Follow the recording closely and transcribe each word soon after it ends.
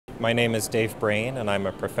My name is Dave Brain, and I'm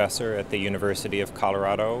a professor at the University of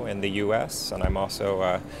Colorado in the U.S., and I'm also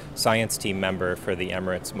a science team member for the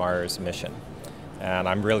Emirates Mars mission. And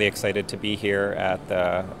I'm really excited to be here at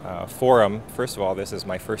the forum. First of all, this is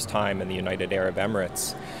my first time in the United Arab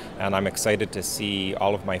Emirates, and I'm excited to see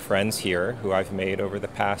all of my friends here who I've made over the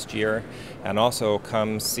past year, and also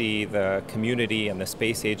come see the community and the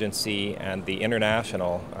space agency and the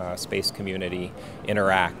international space community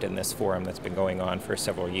interact in this forum that's been going on for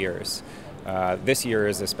several years. This year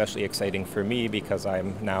is especially exciting for me because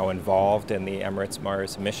I'm now involved in the Emirates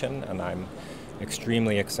Mars mission, and I'm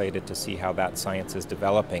extremely excited to see how that science is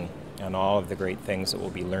developing and all of the great things that we'll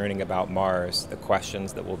be learning about Mars, the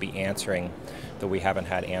questions that we'll be answering that we haven't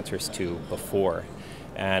had answers to before.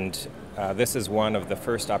 And this is one of the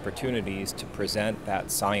first opportunities to present that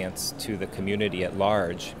science to the community at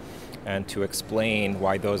large and to explain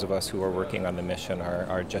why those of us who are working on the mission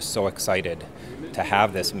are just so excited to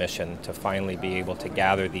have this mission, to finally be able to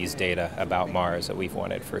gather these data about Mars that we've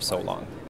wanted for so long.